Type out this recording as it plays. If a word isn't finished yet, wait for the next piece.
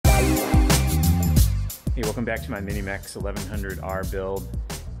Hey, welcome back to my Minimax 1100r build,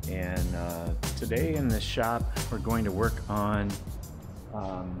 and today in this shop we're going to work on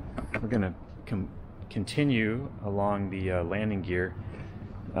we're going to continue along the landing gear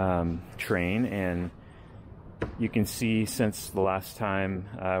train. And you can see since the last time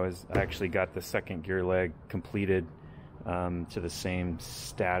I actually got the second gear leg completed to the same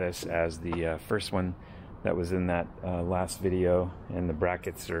status as the first one that was in that last video, and the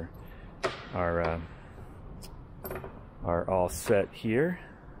brackets are all set here,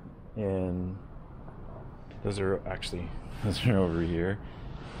 and those are over here,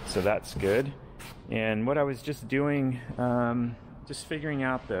 so that's good. And what I was just doing, just figuring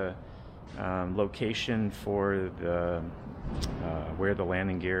out the location for the where the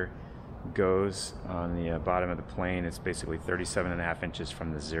landing gear goes on the bottom of the plane. It's basically 37.5 inches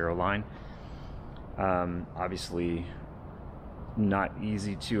from the zero line. Obviously not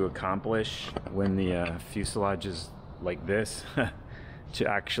easy to accomplish when the fuselage is like this to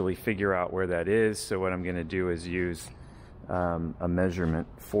actually figure out where that is. So what I'm going to do is use a measurement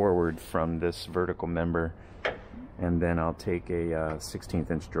forward from this vertical member, and then I'll take a 16th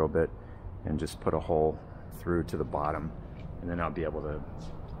inch drill bit and just put a hole through to the bottom, and then I'll be able to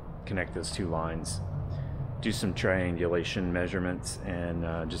connect those two lines, do some triangulation measurements,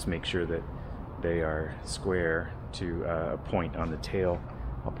 and just make sure that they are square to a point on the tail.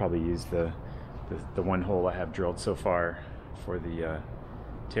 I'll probably use the one hole I have drilled so far for the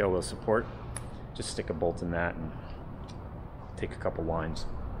tail wheel support. Just stick a bolt in that and take a couple lines.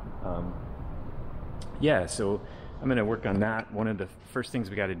 Yeah, so I'm going to work on that. One of the first things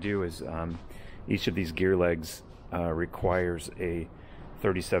we got to do is each of these gear legs requires a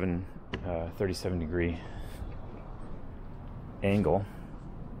 37 degree angle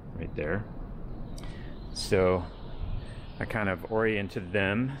right there. So I kind of oriented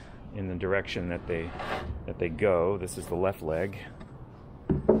them in the direction that they go. This is the left leg,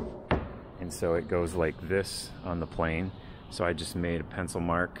 and so it goes like this on the plane. So I just made a pencil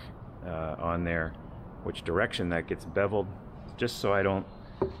mark on there which direction that gets beveled, just so I don't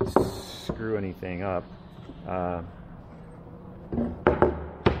screw anything up.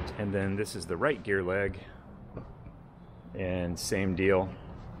 And then this is the right gear leg, and same deal.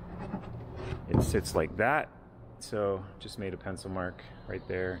 It sits like that, so just made a pencil mark right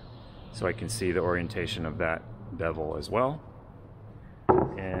there so I can see the orientation of that bevel as well,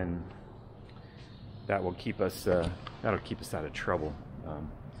 and that will keep us that'll keep us out of trouble.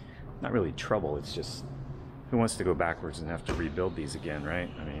 Not really trouble, it's just, who wants to go backwards and have to rebuild these again, right?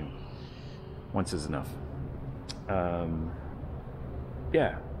 I mean, once is enough.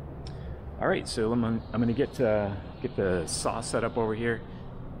 Yeah. All right, so I'm gonna get the saw set up over here,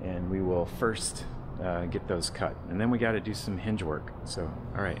 and we will first get those cut, and then we got to do some hinge work. So,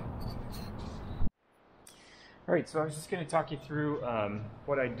 all right. All right, so I was just going to talk you through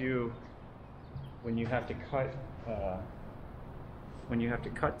what I do when you have to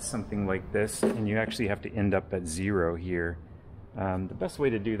cut something like this, and you actually have to end up at zero here. The best way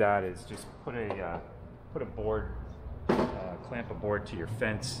to do that is just put a board, clamp a board to your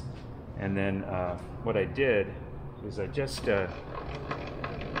fence, and then what I did is I just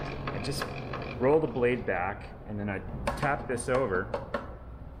roll the blade back, and then I tap this over,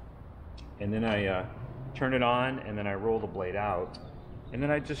 and then I turn it on, and then I roll the blade out, and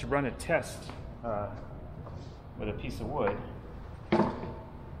then I just run a test with a piece of wood.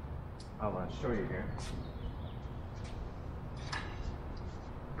 I'll show you here.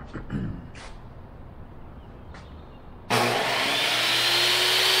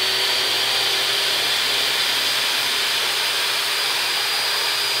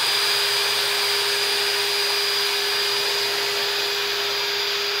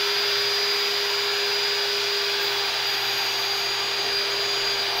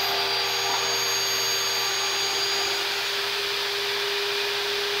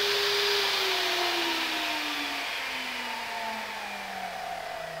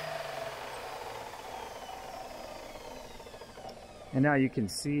 And now you can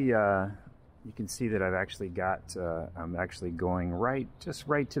see that I've actually got I'm actually going just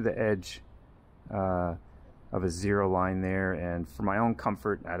right to the edge of a zero line there, and for my own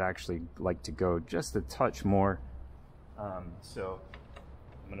comfort I'd actually like to go just a touch more. So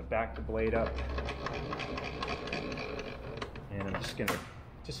I'm going to back the blade up, and I'm just going to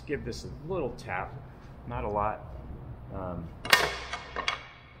give this a little tap, not a lot,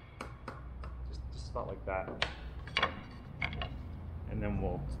 just about like that. And then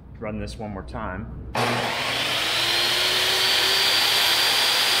we'll run this one more time.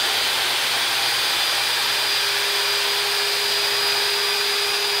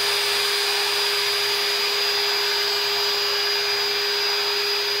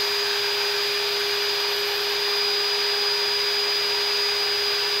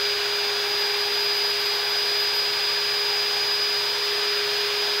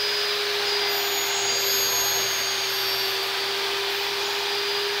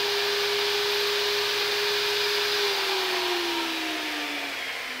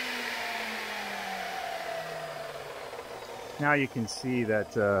 now you can see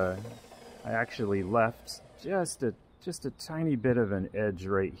that I actually left just a tiny bit of an edge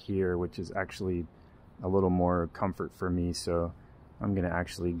right here, which is actually a little more comfort for me, so I'm gonna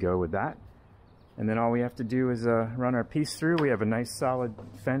actually go with that. And then all we have to do is run our piece through. We have a nice solid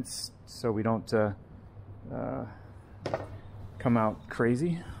fence so we don't come out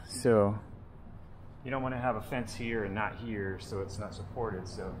crazy. So you don't want to have a fence here and not here, so it's not supported.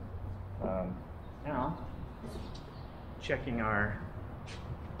 So now checking our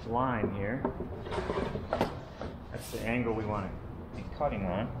line here. That's the angle we want to be cutting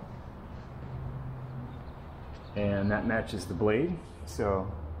on, and that matches the blade.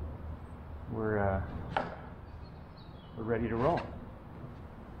 So we're ready to roll.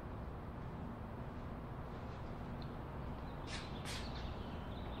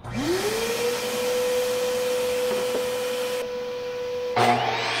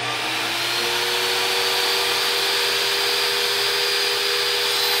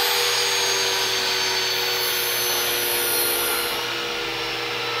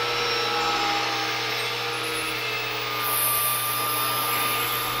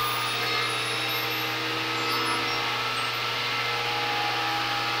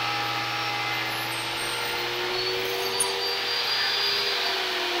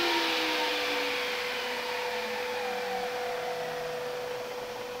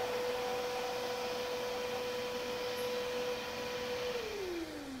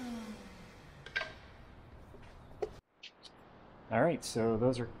 All right, so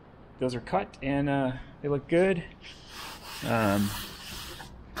those are cut, and they look good.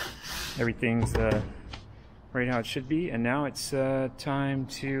 Everything's right how it should be, and now it's time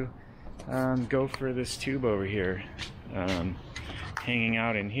to go for this tube over here. Hanging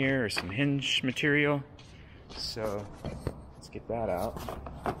out in here is some hinge material, so let's get that out.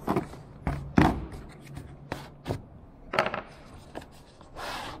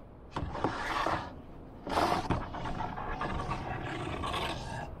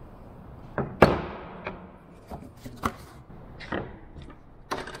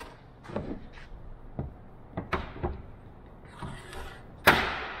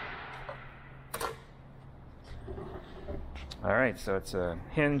 Alright, so it's a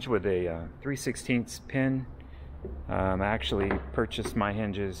hinge with a 3/16 pin. I actually purchased my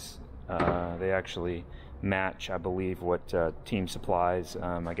hinges. They actually match, I believe, what Team supplies.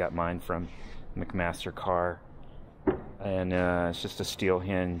 I got mine from McMaster Car, and it's just a steel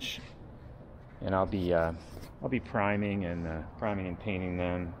hinge. And I'll be priming and painting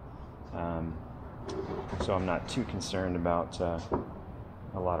them, so I'm not too concerned about a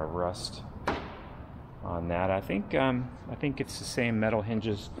lot of rust on that. I think it's the same metal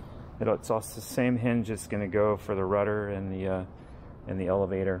hinges. It's also the same hinge that's going to go for the rudder and the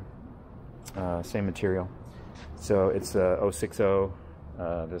elevator. Same material. So it's 060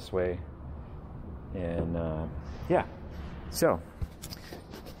 this way, and yeah. So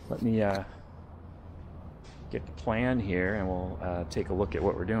let me get the plan here, and we'll take a look at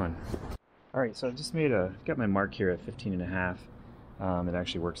what we're doing. All right, so I just got my mark here at 15.5. It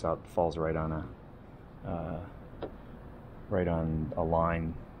actually works out, falls right on a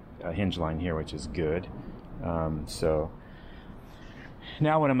line, a hinge line here, which is good. So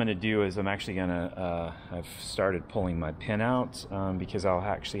now what I'm going to do is I'm actually going to, I've started pulling my pin out because I'll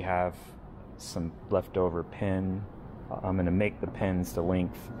actually have some leftover pin. I'm going to make the pins the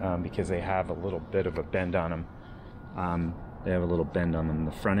length because they have a little bit of a bend on them. They have a little bend on them in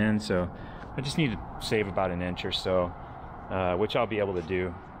the front end, so I just need to save about an inch or so, which I'll be able to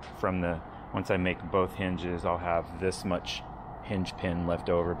do from once I make both hinges. I'll have this much hinge pin left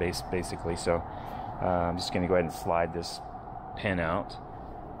over basically. So I'm just going to go ahead and slide this pin out,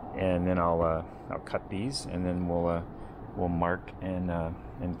 and then I'll cut these, and then we'll mark and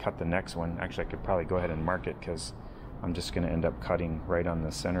cut the next one. Actually, I could probably go ahead and mark it because I'm just going to end up cutting right on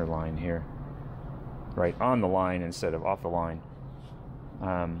the center line here, right on the line instead of off the line.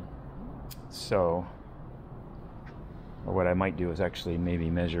 So what I might do is actually maybe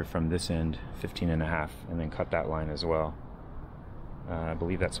measure from this end 15.5 and then cut that line as well. I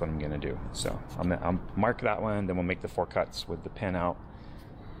believe that's what I'm going to do. So I'll mark that one, then we'll make the 4 cuts with the pin out,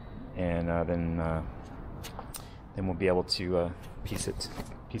 and then we'll be able to piece it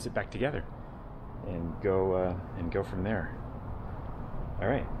back together and go from there. All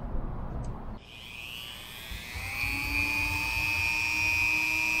right.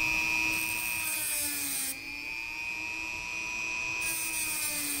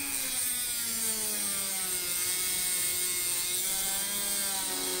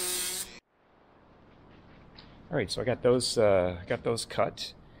 All right, so I got those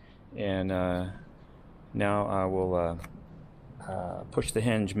cut, and now I will push the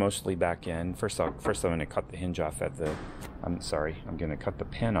hinge mostly back in. First I'm going to cut the hinge off at the, I'm going to cut the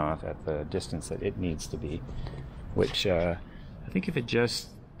pin off at the distance that it needs to be, which I think if it just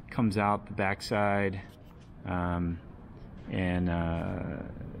comes out the backside and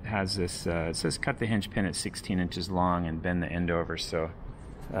has this, it says cut the hinge pin at 16 inches long and bend the end over, so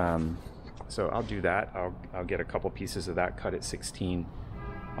I'll do that. I'll get a couple pieces of that cut at 16.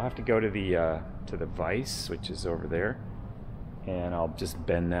 I'll have to go to the vise, which is over there, and I'll just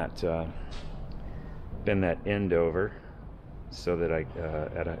bend that end over so that I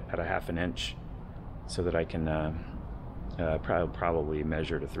at a half an inch, so that I can probably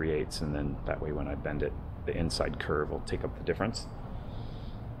measure to 3/8, and then that way when I bend it, the inside curve will take up the difference.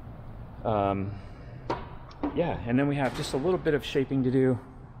 Yeah, and then we have just a little bit of shaping to do.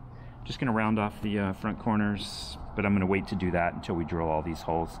 Just going to round off the front corners, but I'm going to wait to do that until we drill all these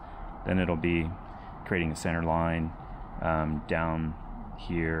holes. Then it'll be creating a center line down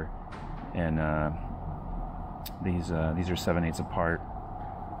here, and these are 7/8 apart,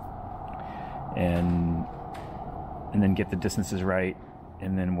 and then get the distances right,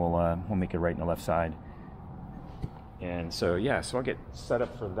 and then we'll make it right in the left side. And so yeah, so I'll get set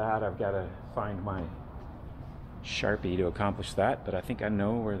up for that. I've got to find my Sharpie to accomplish that, but I think I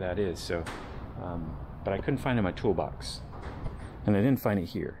know where that is. So, but I couldn't find it in my toolbox, and I didn't find it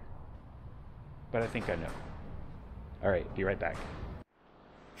here, but I think I know. All right, be right back.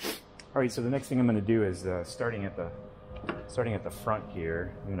 All right, so the next thing I'm going to do is starting at the front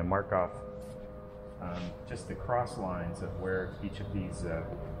here. I'm going to mark off just the cross lines of where each of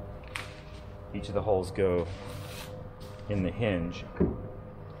the holes go in the hinge.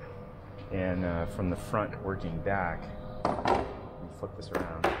 And from the front working back, let me flip this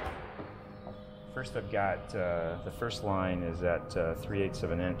around. First I've got, the first line is at 3/8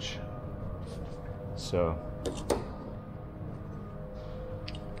 of an inch. So,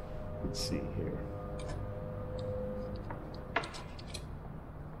 let's see here.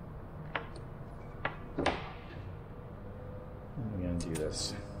 I'm going to do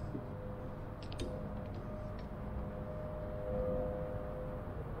this.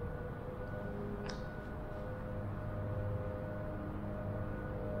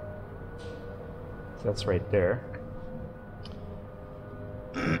 So that's right there.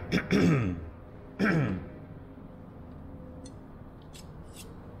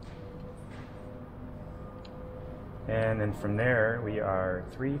 And then from there we are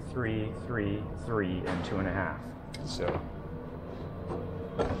 3, 3, 3, 3, and 2.5. So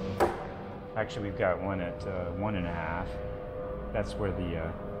actually we've got one at 1.5. That's where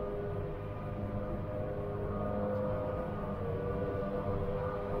the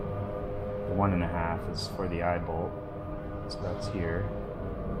 1.5 is for the eye bolt, so that's here.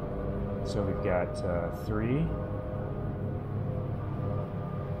 So we've got 3,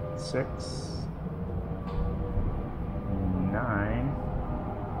 6, 9,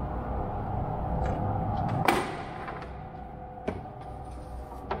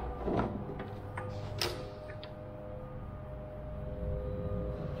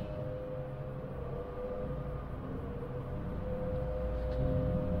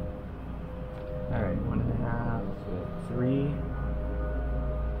 3,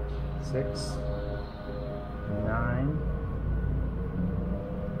 6, 9,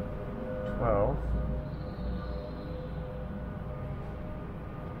 12,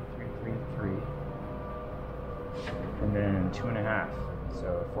 3, 3, 3, and then 2.5, so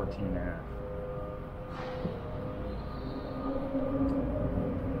 14.5.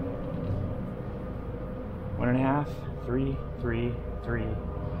 One and a half, 3, 3, 3,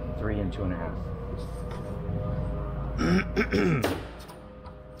 3, and 2.5.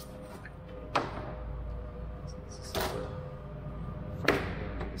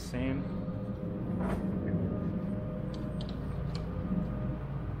 The same.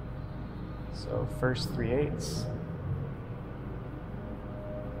 So first 3/8.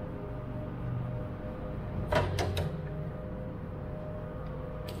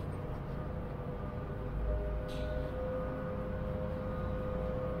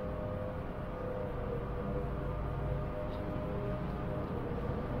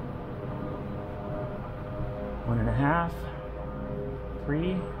 One and a half,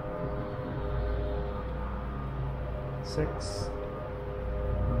 3, 6,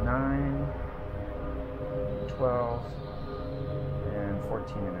 9, 12, and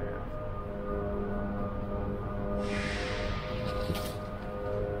 14.5.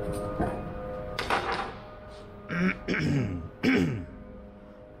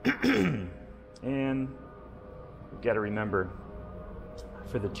 And we've got to remember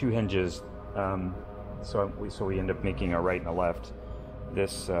for the two hinges, So we end up making a right and a left.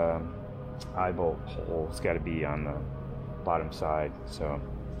 This eye bolt hole's got to be on the bottom side, so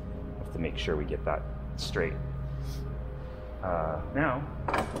we have to make sure we get that straight. Now,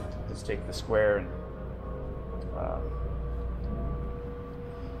 let's take the square and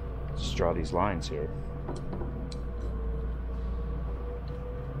just draw these lines here.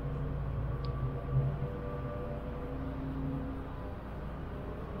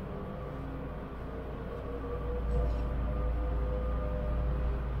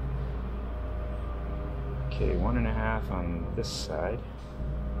 Okay, 1.5 on this side.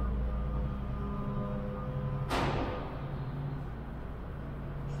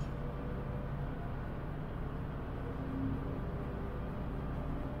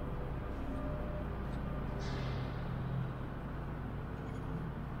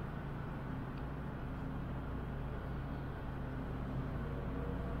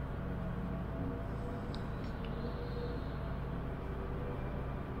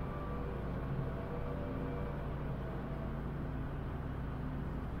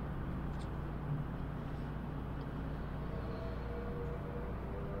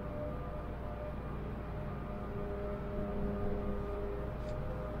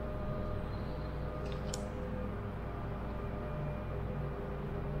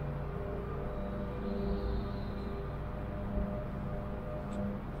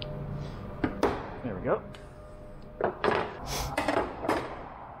 There we go.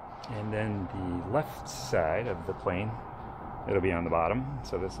 And then the left side of the plane, it'll be on the bottom.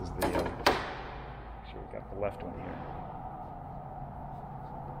 So this is the, actually we've got the left one here.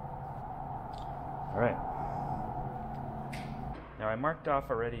 All right. Now I marked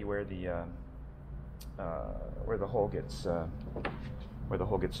off already where the hole gets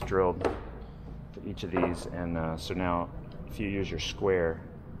drilled for each of these, and so now if you use your square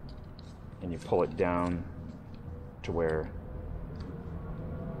and you pull it down to where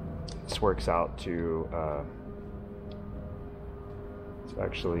this works out to it's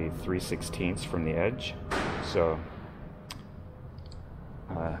actually 3/16 from the edge. So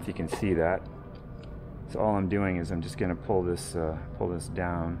if you can see that, so all I'm doing is I'm just going to pull this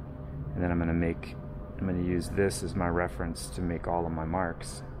down, and then I'm going to use this as my reference to make all of my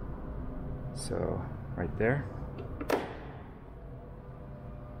marks. So right there.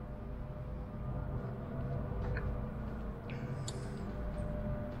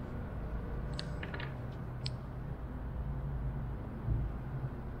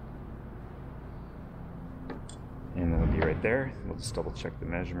 And it'll be right there. We'll just double check the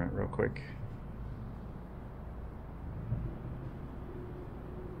measurement real quick.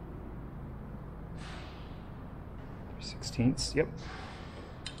 Yep.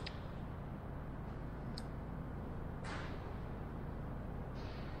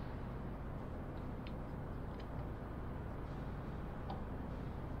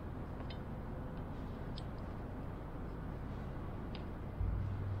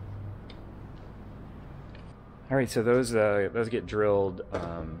 All right, so those get drilled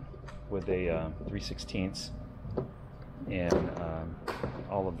with a 3/16 and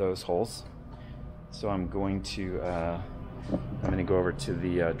all of those holes. So I'm going to go over to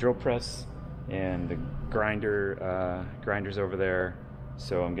the drill press and the grinder's over there.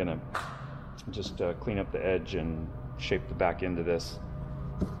 So I'm gonna just clean up the edge and shape the back end of this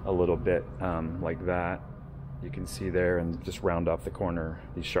a little bit like that. You can see there, and just round off the corner,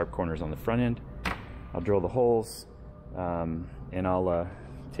 these sharp corners on the front end. I'll drill the holes, and I'll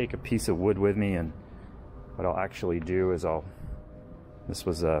take a piece of wood with me, and what I'll actually do is this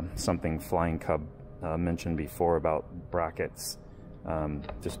was something Flying Cub mentioned before about brackets,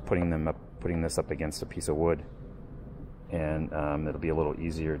 just putting this up against a piece of wood, and it'll be a little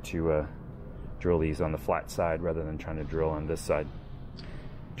easier to drill these on the flat side rather than trying to drill on this side.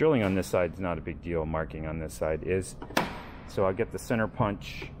 Drilling on this side is not a big deal, marking on this side is. So I'll get the center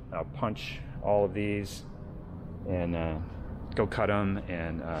punch, I'll punch all of these and go cut them,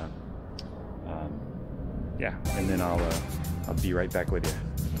 and yeah, and then I'll be right back with you.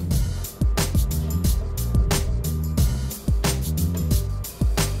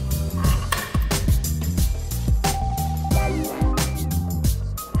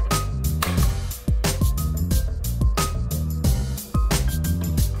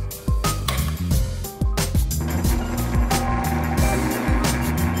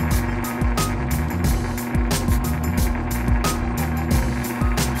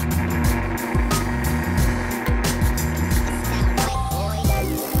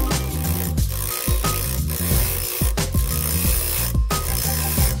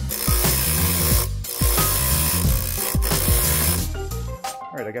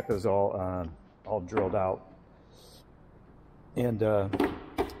 I got those all all drilled out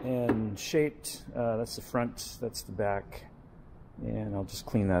and shaped. That's the front, that's the back, and I'll just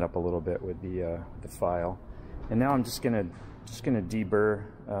clean that up a little bit with the file. And now I'm just gonna deburr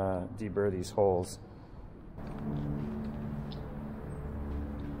these holes.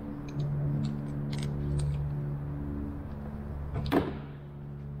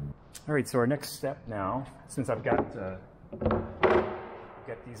 All right, so our next step now, since I've got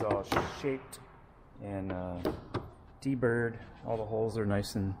these all shaped and deburred, all the holes are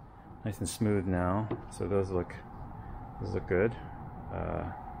nice and smooth now. So those look good.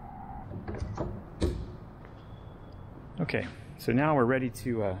 Okay, so now we're ready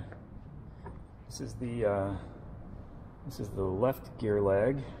to. This is the left gear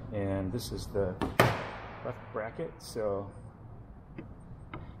leg, and this is the left bracket. So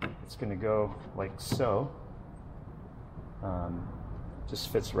it's going to go like so.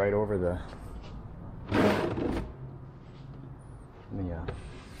 Just fits right over the.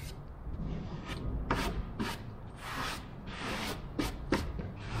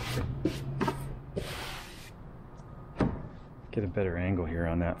 Get a better angle here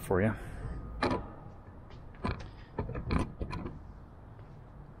on that for you.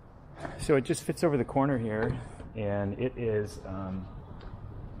 So it just fits over the corner here, and it is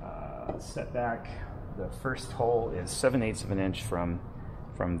set back. The first hole is 7/8 of an inch from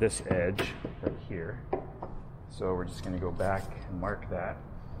this edge right here. So we're just going to go back and mark that.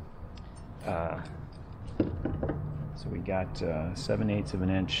 So we got 7/8 of an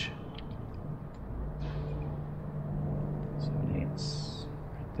inch. 7/8 right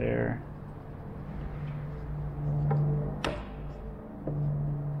there.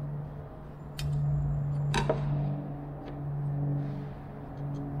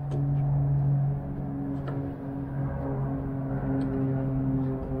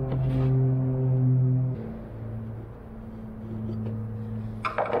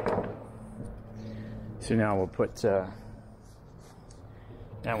 So now we'll put when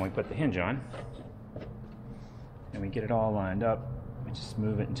we put the hinge on and we get it all lined up, we just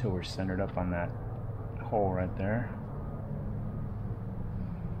move it until we're centered up on that hole right there,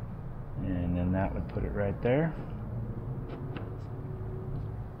 and then that would put it right there.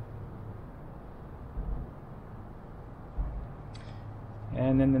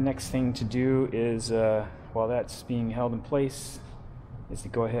 And then the next thing to do is, while that's being held in place, is to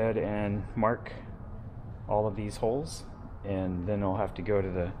go ahead and mark all of these holes, and then I'll have to go to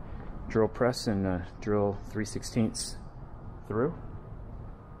the drill press and drill 3/16 through.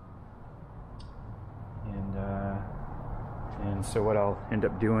 And so what I'll end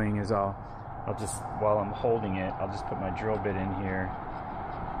up doing is I'll just, while I'm holding it, I'll just put my drill bit in here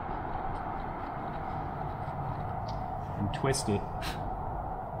and twist it,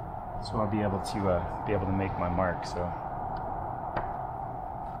 so I'll be able to make my mark. So.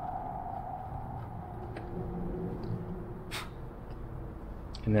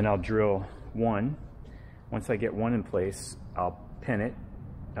 And then I'll drill one. Once I get one in place, I'll pin it.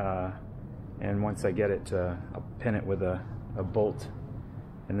 And once I get it, I'll pin it with a bolt.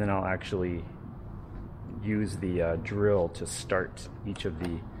 And then I'll actually use the drill to start each of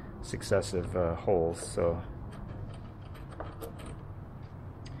the successive holes. So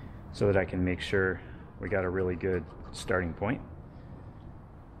that I can make sure we got a really good starting point.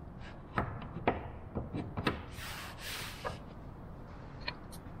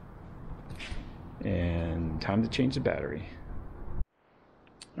 And time to change the battery.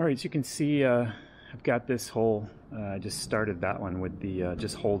 All right, so you can see I've got this hole. I just started that one with the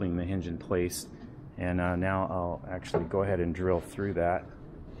just holding the hinge in place, and now I'll actually go ahead and drill through that.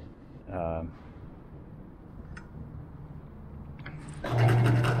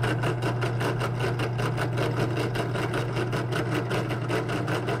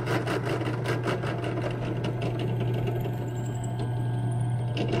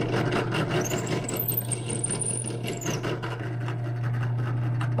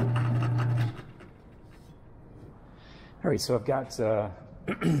 All right, so I've got,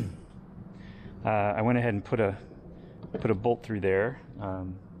 I went ahead and put a bolt through there.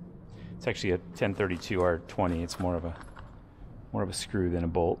 It's actually a 1032R20. It's more of a screw than a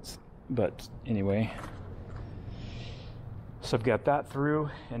bolt. But anyway, so I've got that through,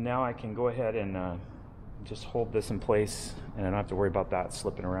 and now I can go ahead and just hold this in place, and I don't have to worry about that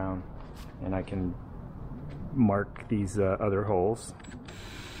slipping around. And I can mark these other holes.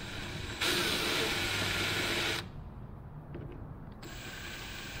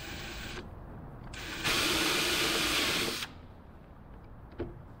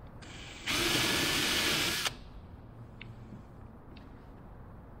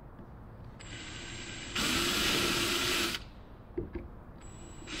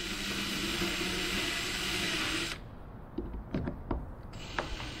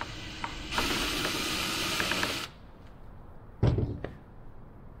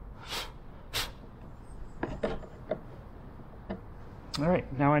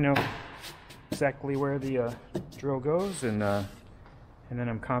 right, now I know exactly where the drill goes, and then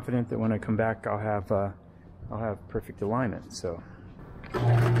I'm confident that when I come back I'll have perfect alignment. So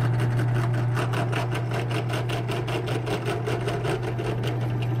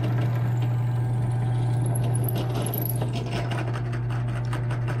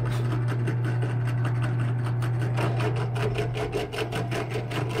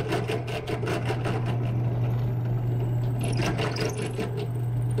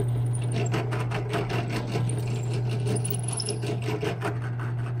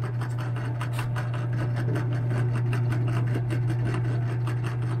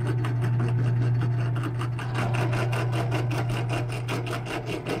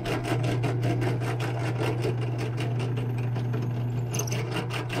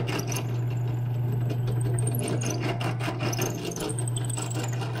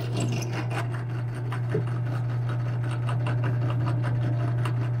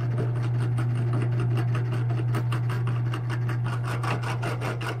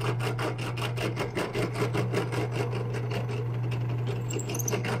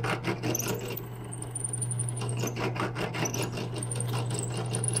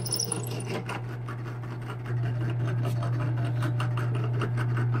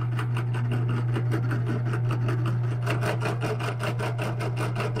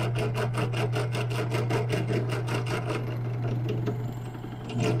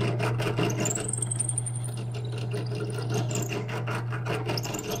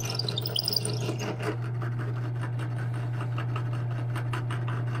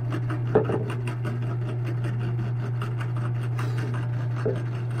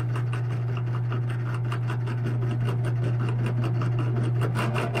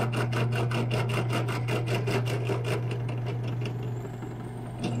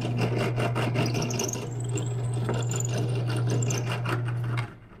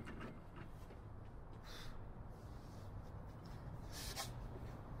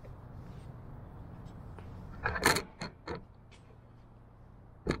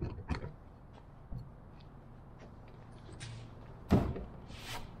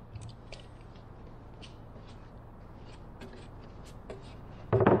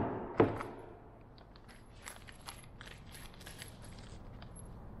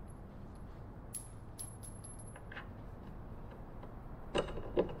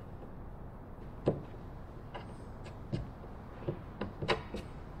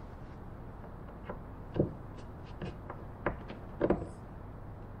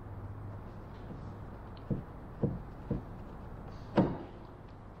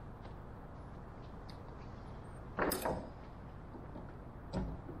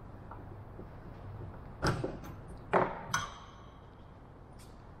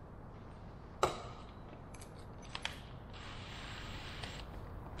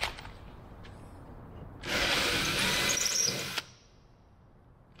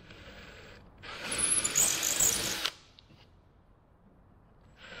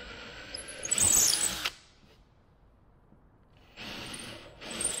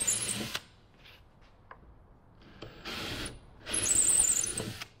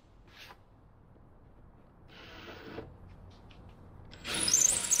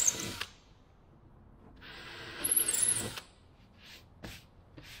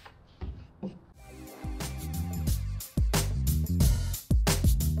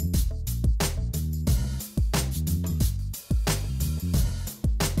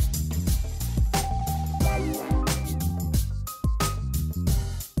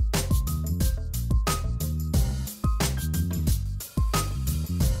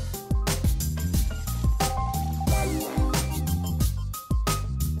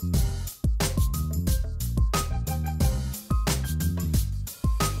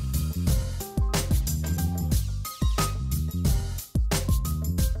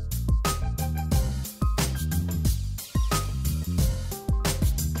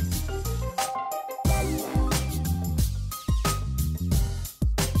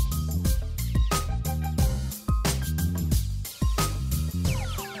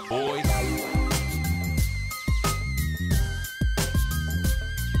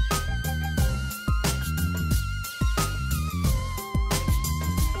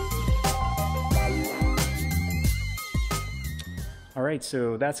all right,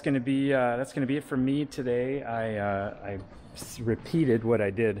 so that's going to be it for me today. I repeated what I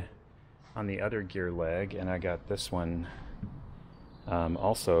did on the other gear leg, and I got this one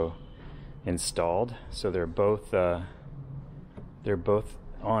also installed. So they're both on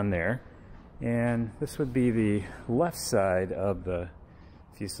there, and this would be the left side of the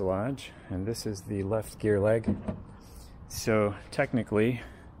fuselage, and this is the left gear leg. So technically,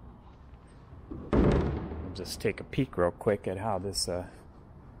 I'll just take a peek real quick at how this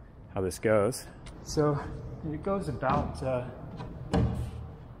goes. So it goes about,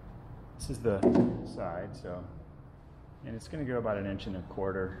 this is the side, so, and it's going to go about 1.25 inches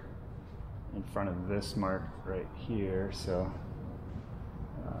in front of this mark right here. So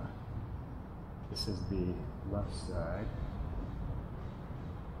this is the left side.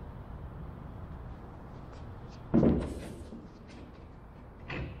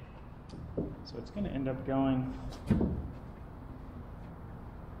 So it's going to end up going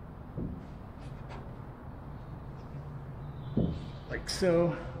like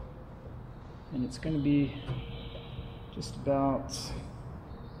so, and it's going to be just about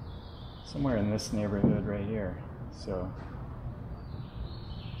somewhere in this neighborhood right here. So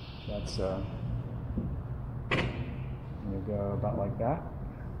that's going to go about like that.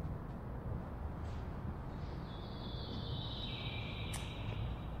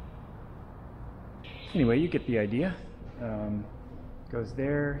 Anyway, you get the idea. Goes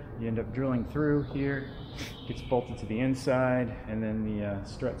there, you end up drilling through here, gets bolted to the inside, and then the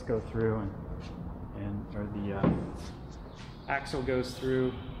struts go through, or the axle goes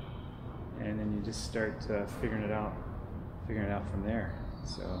through, and then you just start figuring it out from there.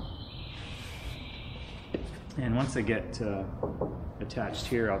 So, and once they get attached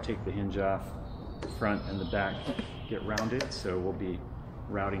here, I'll take the hinge off, the front and the back get rounded, so we'll be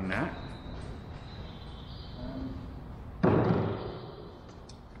routing that.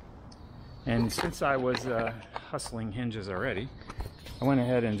 And since I was hustling hinges already, I went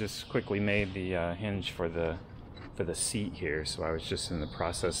ahead and just quickly made the hinge for the seat here. So I was just in the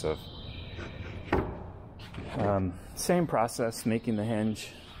process of same process, making the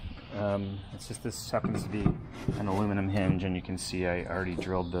hinge. It's just this happens to be an aluminum hinge, and you can see I already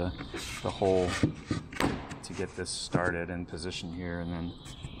drilled the hole to get this started and positioned here. And then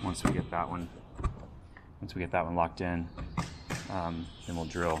once we get that one locked in, then we'll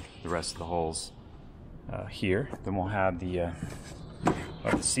drill the rest of the holes here. Then we'll have the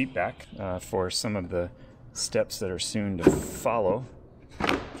seat back for some of the steps that are soon to follow,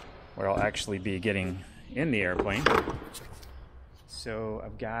 where I'll actually be getting in the airplane. So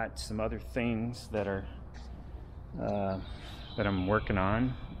I've got some other things that are that I'm working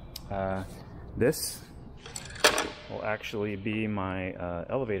on. This will actually be my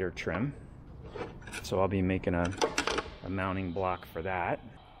elevator trim, so I'll be making a mounting block for that.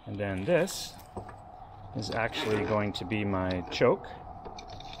 And then this is actually going to be my choke,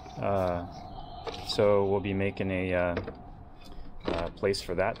 so we'll be making a place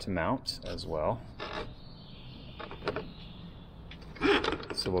for that to mount as well.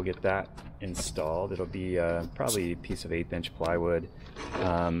 So we'll get that installed. It'll be probably a piece of 1/8 inch plywood,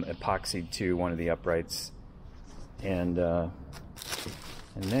 epoxied to one of the uprights, and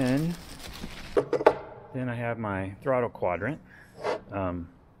then I have my throttle quadrant,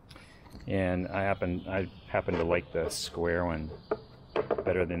 and I happen to like the square one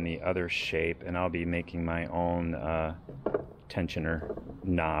better than the other shape, and I'll be making my own tensioner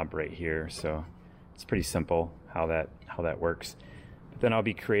knob right here. So it's pretty simple how that works. But then I'll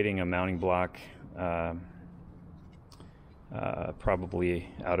be creating a mounting block, probably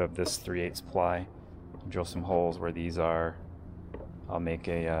out of this 3/8 ply. Drill some holes where these are. I'll make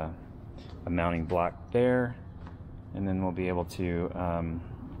a mounting block there, and then we'll be able to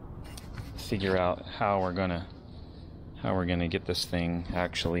figure out how we're gonna get this thing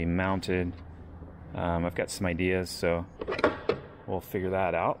actually mounted. I've got some ideas, so we'll figure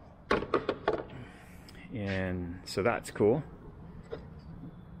that out. And so that's cool.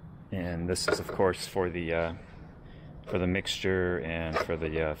 And this is, of course, for the mixture and for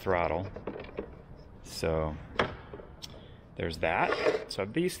the throttle. So there's that. So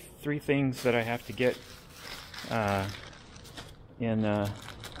these three things that I have to get in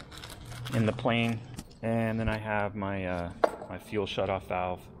the plane, and then I have my my fuel shutoff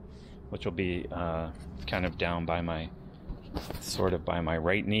valve, which will be kind of down by my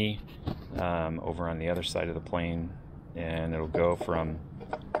right knee, over on the other side of the plane, and it'll go from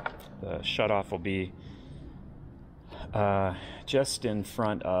the shutoff will be just in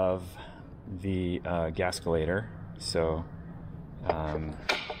front of the gascolator. So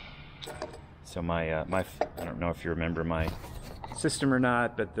my I don't know if you remember my system or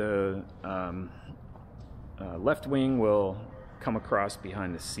not, but the left wing will come across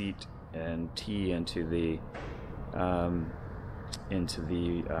behind the seat and tee into the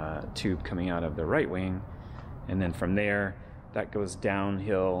tube coming out of the right wing, and then from there that goes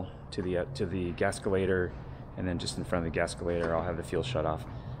downhill to the gascolator, and then just in front of the gascolator I'll have the fuel shut off.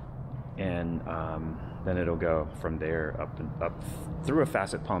 and then it'll go from there up through a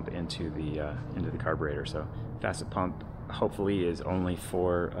facet pump into the carburetor. So facet pump hopefully is only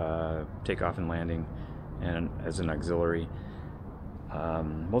for takeoff and landing and as an auxiliary.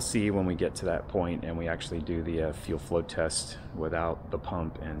 We'll see when we get to that point and we actually do the fuel flow test without the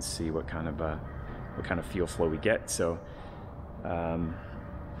pump and see what kind of fuel flow we get. So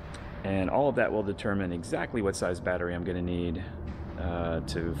and all of that will determine exactly what size battery I'm going to need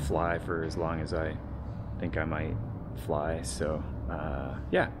to fly for as long as I think I might fly. So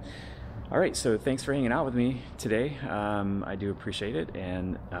yeah. All right, so thanks for hanging out with me today. I do appreciate it.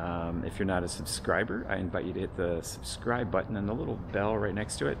 And if you're not a subscriber, I invite you to hit the subscribe button and the little bell right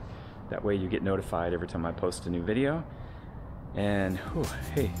next to it. That way you get notified every time I post a new video. And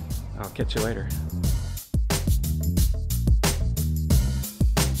hey, I'll catch you later.